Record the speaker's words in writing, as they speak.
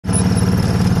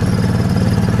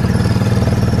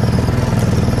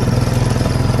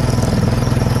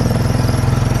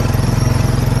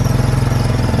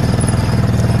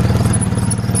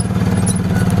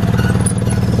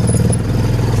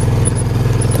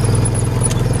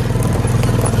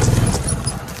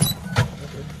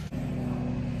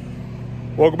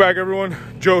Welcome back, everyone.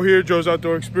 Joe here, Joe's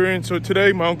Outdoor Experience. So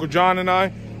today, my Uncle John and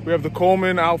I, we have the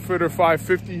Coleman Outfitter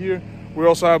 550 here. We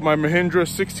also have my Mahindra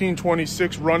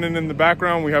 1626 running in the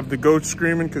background. We have the goats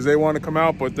screaming because they want to come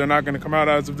out, but they're not going to come out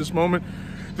as of this moment.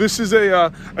 This is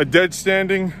a dead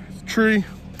standing tree.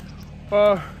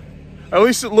 At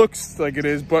least it looks like it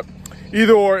is, but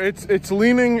either or, it's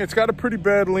leaning. It's got a pretty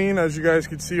bad lean, as you guys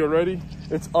can see already.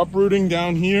 It's uprooting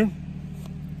down here.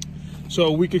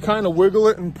 So we could kind of wiggle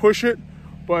it and push it,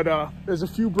 but there's a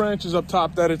few branches up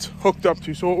top that it's hooked up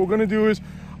to. So what we're gonna do is,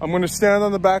 I'm gonna stand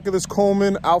on the back of this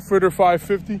Coleman Outfitter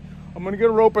 550. I'm gonna get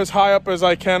a rope as high up as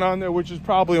I can on there, which is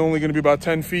probably only gonna be about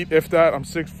 10 feet, if that. I'm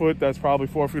 6 foot, that's probably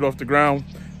 4 feet off the ground.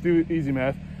 Do easy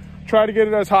math. Try to get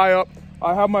it as high up.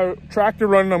 I have my tractor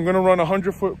running. I'm gonna run a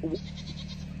 100-foot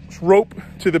rope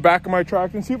to the back of my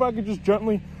tractor and see if I can just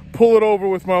gently pull it over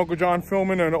with my Uncle John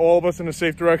filming and all of us in a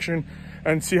safe direction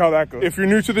and see how that goes. If you're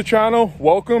new to the channel,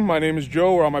 welcome. My name is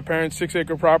Joe. We're on my parents'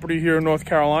 6-acre property here in North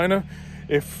Carolina.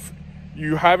 If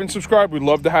you haven't subscribed, we'd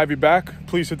love to have you back.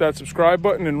 Please hit that subscribe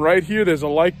button, and right here there's a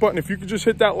like button. If you could just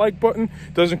hit that like button,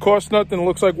 it doesn't cost nothing. It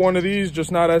looks like one of these,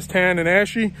 just not as tan and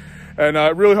ashy, and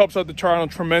it really helps out the channel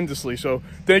tremendously. So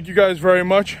thank you guys very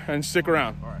much, and stick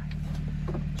around. All right,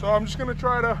 so I'm just gonna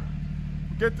try to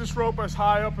get this rope as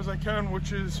high up as I can,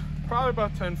 which is probably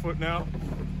about 10 foot now.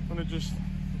 I'm gonna just,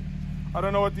 I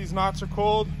don't know what these knots are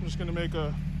called. I'm just gonna make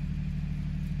a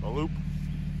loop.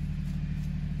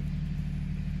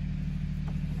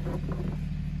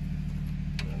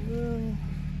 And then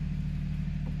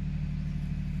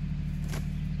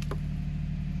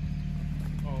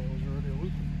oh, there's already a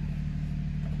loop.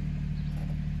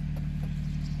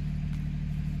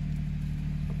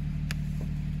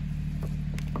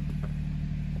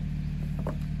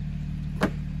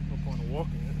 No point of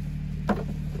walking it.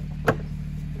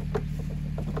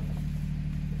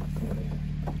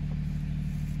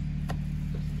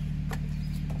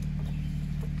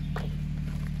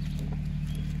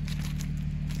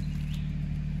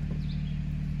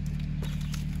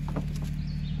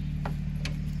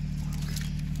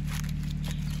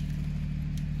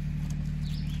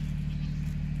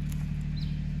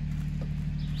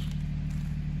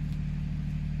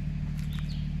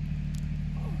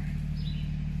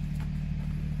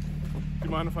 Do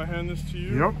you mind if I hand this to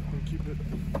you? Yep. And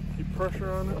keep pressure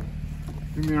on it?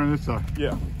 Give me on this side.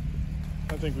 Yeah.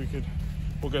 I think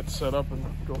we'll get set up and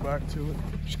go back to it.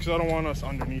 Just because I don't want us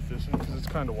underneath this because it's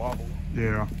kind of wobbly.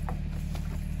 Yeah.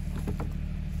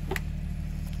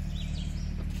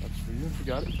 That's for you. You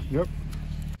got it? Yep.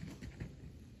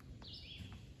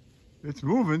 It's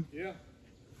moving. Yeah.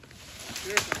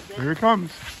 Here it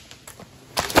comes.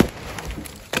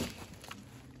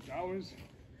 That was...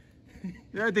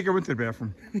 Yeah, I think I went to the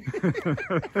bathroom.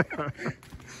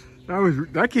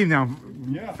 that came down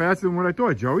faster than what I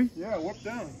thought, Joey. Yeah, whoop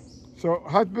down. So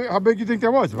how big do you think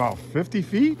that was? About 50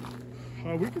 feet?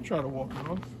 We could try to walk it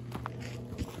off.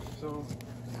 So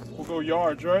we'll go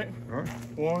yards, right? All right.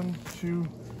 1, 2,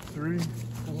 3,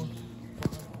 4,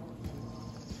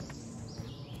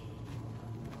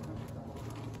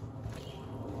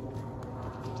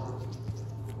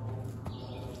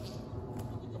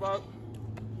 5. About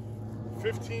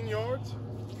 15 yards,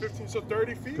 15, so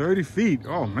 30 feet. 30 feet,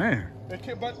 oh man.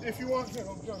 But if you want, here,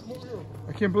 John, move your...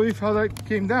 I can't believe how that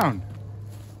came down.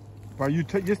 By you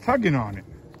just tugging on it.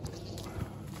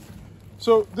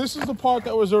 So this is the part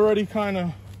that was already kind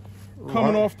of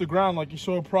coming off the ground like you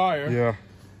saw prior. Yeah.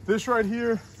 This right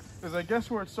here is, I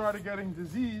guess, where it started getting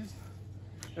diseased,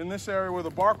 in this area where the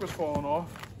bark was falling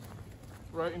off.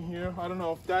 Right in here. I don't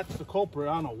know if that's the culprit.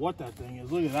 I don't know what that thing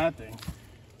is. Look at that thing.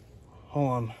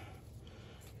 Hold on.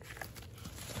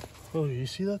 Oh, you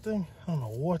see that thing? I don't know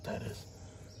what that is.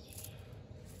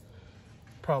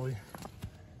 Probably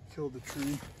killed the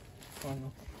tree. I don't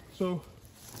know. So,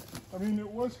 I mean, it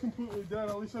was completely dead,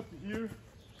 at least up to here.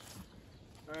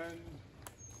 And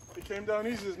it came down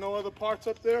easy. There's no other parts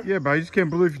up there. Yeah, but I just can't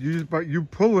believe you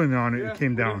pulling on it, it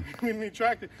came down. We didn't need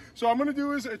tractor. So I'm gonna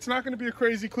do is, it's not gonna be a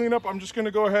crazy cleanup. I'm just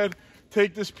gonna go ahead,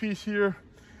 take this piece here,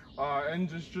 and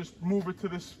just move it to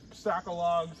this stack of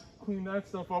logs, clean that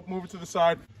stuff up, move it to the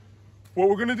side. What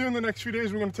we're gonna do in the next few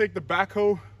days, we're gonna take the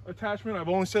backhoe attachment. I've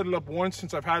only set it up once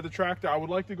since I've had the tractor. I would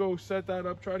like to go set that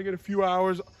up, try to get a few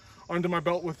hours under my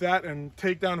belt with that and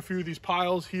take down a few of these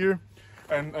piles here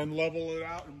and level it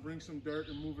out and bring some dirt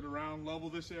and move it around, level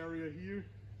this area here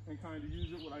and kind of use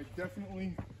it. What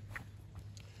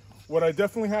I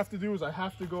definitely have to do is I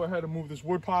have to go ahead and move this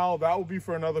wood pile. That will be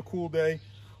for another cool day.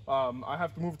 I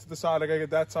have to move it to the side. I gotta get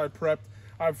that side prepped.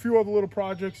 I have a few other little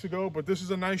projects to go, but this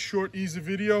is a nice, short, easy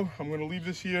video. I'm gonna leave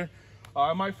this here.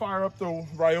 I might fire up the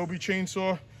Ryobi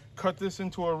chainsaw, cut this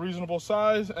into a reasonable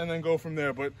size and then go from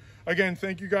there. But again,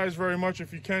 thank you guys very much.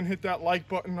 If you can hit that like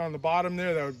button on the bottom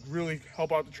there, that would really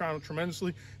help out the channel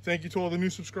tremendously. Thank you to all the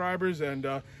new subscribers, and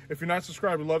if you're not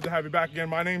subscribed, we'd love to have you back again.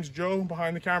 My name's Joe.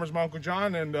 Behind the camera is my Uncle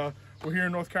John, and we're here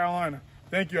in North Carolina.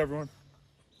 Thank you, everyone.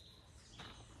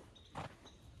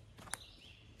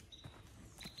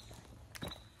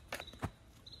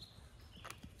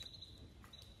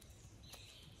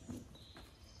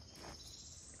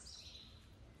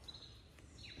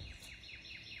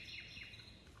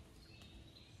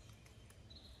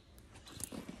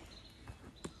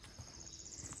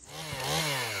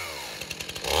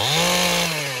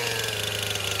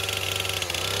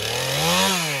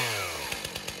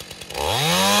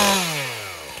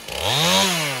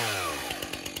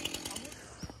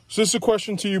 So this is a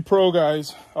question to you pro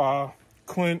guys,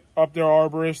 Clint,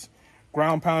 UpThereArborist,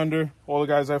 GroundPounder, all the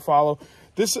guys I follow.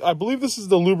 This, I believe this is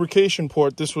the lubrication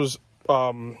port. This was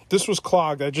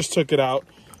clogged. I just took it out,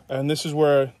 and this is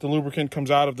where the lubricant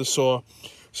comes out of the saw.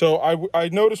 So I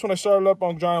noticed when I started up,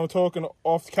 Uncle John, and we're talking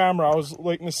off the camera, I was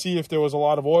looking to see if there was a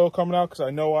lot of oil coming out, because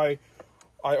I know I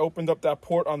opened up that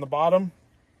port on the bottom.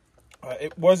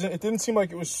 It didn't seem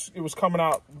like it was coming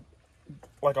out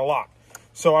like a lot.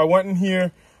 So I went in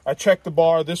here. I checked the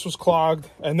bar, this was clogged,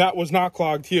 and that was not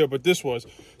clogged here, but this was.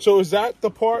 So is that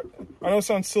the part, I know it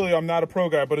sounds silly, I'm not a pro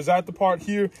guy, but is that the part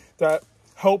here that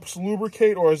helps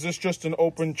lubricate, or is this just an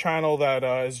open channel that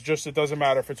is just, it doesn't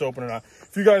matter if it's open or not?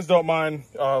 If you guys don't mind,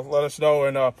 let us know.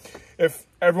 And if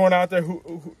everyone out there,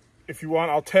 who if you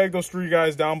want, I'll tag those 3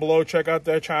 guys down below, check out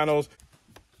their channels.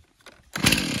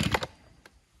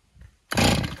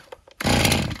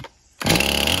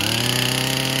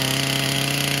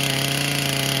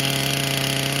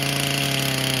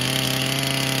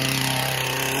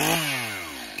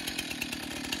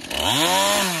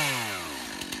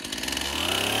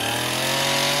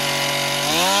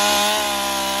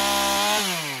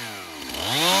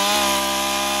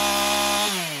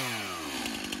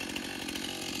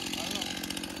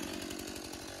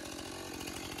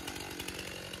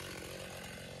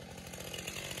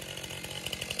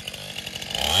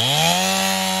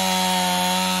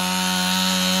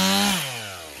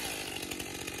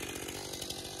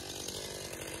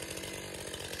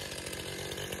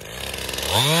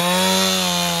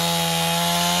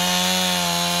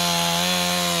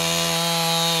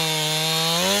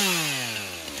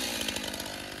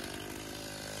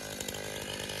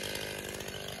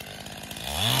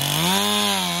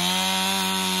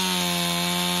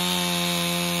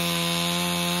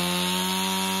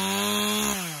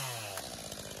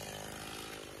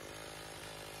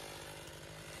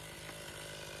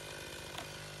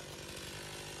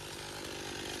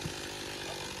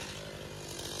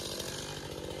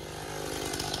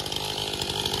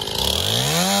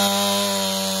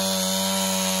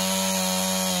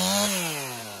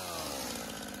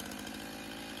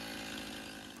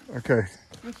 Okay.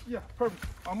 Yeah, perfect.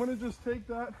 I'm gonna just take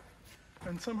that,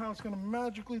 and somehow it's gonna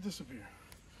magically disappear.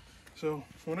 So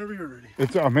whenever you're ready.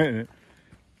 I'm in it.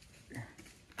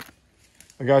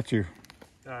 I got you.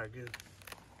 All right, good.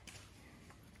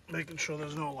 Making sure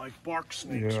there's no like bark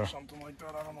snakes or something like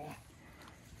that. I don't know.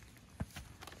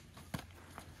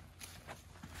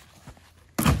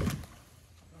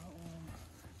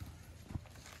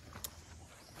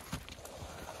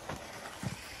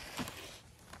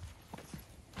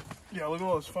 Yeah, look at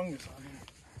all this fungus on here.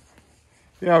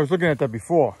 Yeah, I was looking at that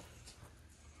before.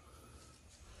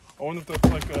 I wonder if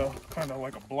that's like a kind of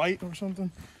like a blight or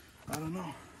something. I don't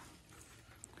know.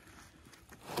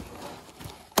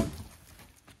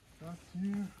 Got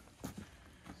here.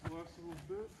 This last little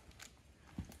bit.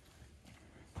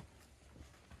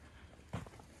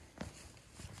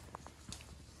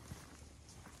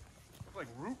 It's like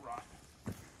root rot.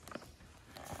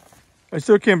 I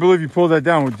still can't believe you pulled that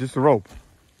down with just a rope.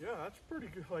 Yeah, that's pretty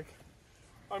good. Like,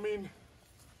 I mean,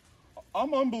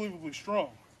 I'm unbelievably strong.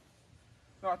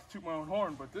 Not to toot my own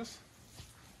horn, but this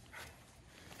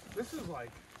is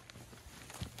like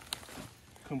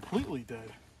completely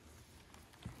dead.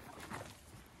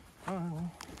 All right,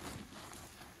 well,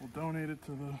 we'll donate it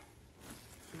to the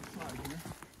side here.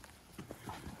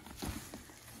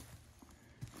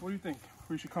 What do you think?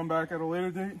 We should come back at a later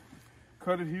date,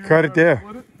 cut it here, cut it there.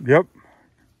 Split it? Yep.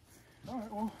 All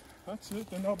right, well, that's it.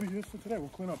 Then that'll be it for today. We'll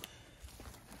clean up.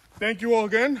 Thank you all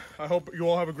again. I hope you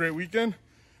all have a great weekend.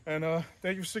 And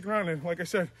thank you for sticking around. And like I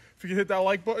said, if you could hit that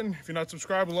like button, if you're not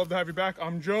subscribed, we'd love to have you back.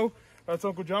 I'm Joe. That's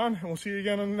Uncle John. And we'll see you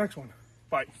again on the next one.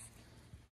 Bye.